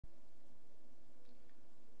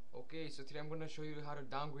Okay, so today I'm going to show you how to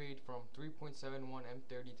downgrade from 3.71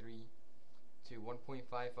 M33 to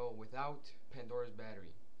 1.50 without Pandora's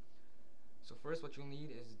battery. So first what you'll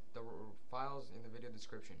need is the files in the video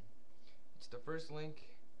description. It's the first link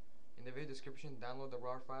in the video description. Download the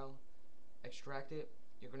RAR file, extract it.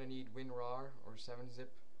 You're going to need WinRAR or 7-zip.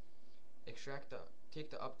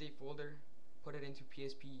 Take the update folder, put it into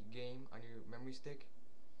PSP game on your memory stick,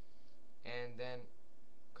 and then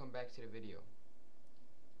come back to the video.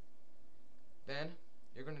 Then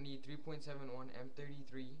you're going to need 3.71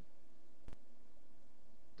 M33.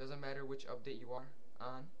 Doesn't matter which update you are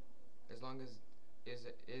on, as long as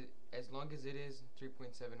it is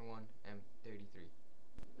 3.71 M33.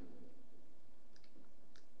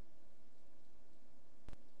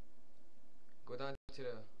 Go down to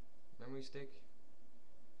the memory stick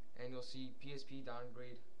and you'll see PSP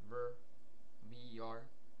downgrade ver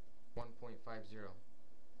 1.50.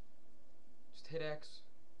 Just hit X.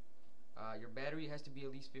 Your battery has to be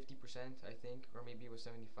at least 50%, I think, or maybe it was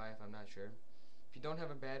 75, I'm not sure. If you don't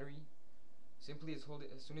have a battery, simply hold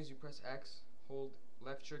it. As soon as you press X, hold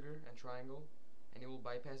left trigger and triangle, and it will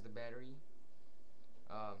bypass the battery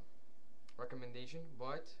recommendation,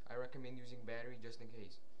 but I recommend using battery just in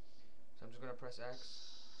case. So I'm just going to press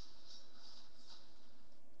X.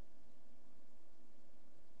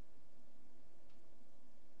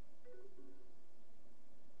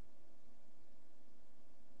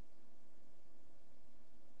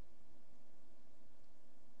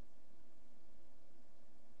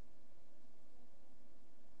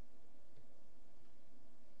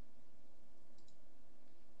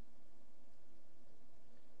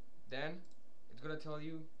 Then it's gonna tell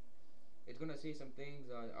you, it's gonna say some things.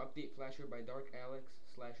 Update flasher by Dark Alex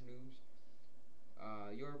 /noobs.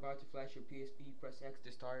 You're about to flash your PSP. Press X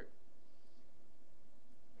to start.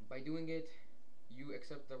 By doing it, you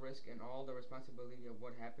accept the risk and all the responsibility of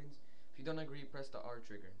what happens. If you don't agree, press the R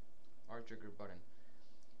trigger button.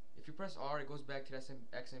 If you press R, it goes back to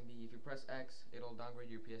XMB. If you press X, it'll downgrade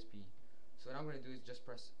your PSP. So what I'm gonna do is just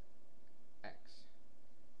press X.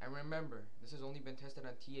 And remember, this has only been tested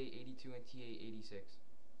on TA82 and TA86.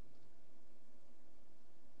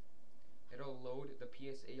 It'll load the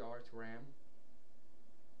PSAR to RAM.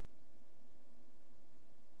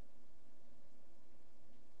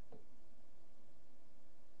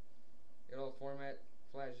 It'll format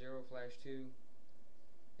flash 0, flash 2.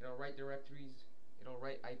 It'll write directories. It'll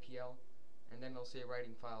write IPL, and then it'll say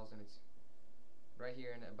writing files, and it's right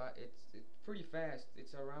here. And it's pretty fast.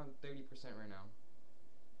 It's around 30% right now.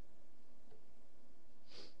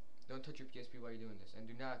 Don't touch your PSP while you're doing this, and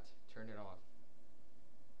do not turn it off,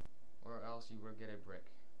 or else you will get a brick,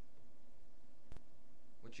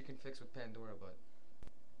 which you can fix with Pandora, but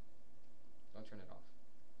don't turn it off.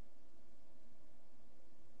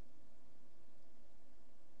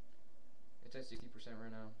 It's at 60% right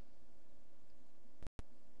now.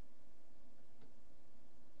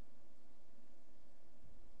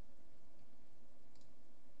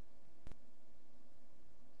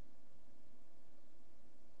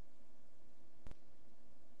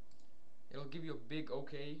 It'll give you a big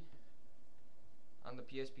OK on the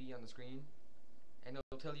PSP on the screen, and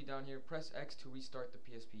it'll tell you down here, press X to restart the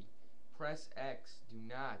PSP. Press X. Do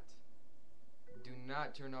not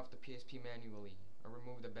turn off the PSP manually or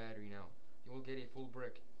remove the battery now. You will get a full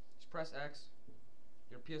brick. Just press X,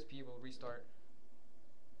 your PSP will restart,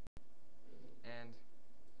 and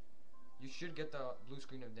you should get the blue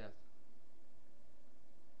screen of death.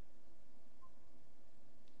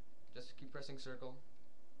 Just keep pressing circle.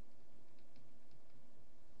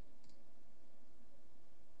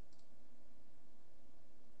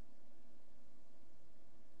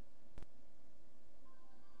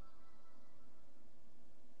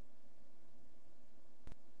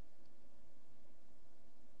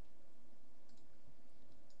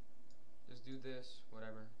 Just do this,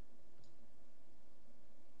 whatever.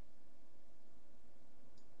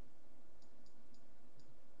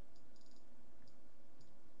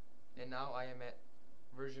 And now I am at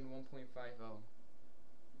version 1.50.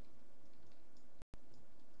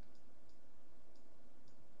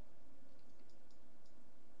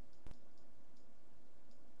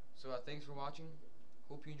 So thanks for watching.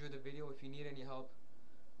 Hope you enjoyed the video. If you need any help,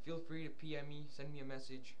 feel free to PM me, send me a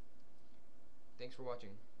message. Thanks for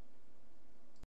watching.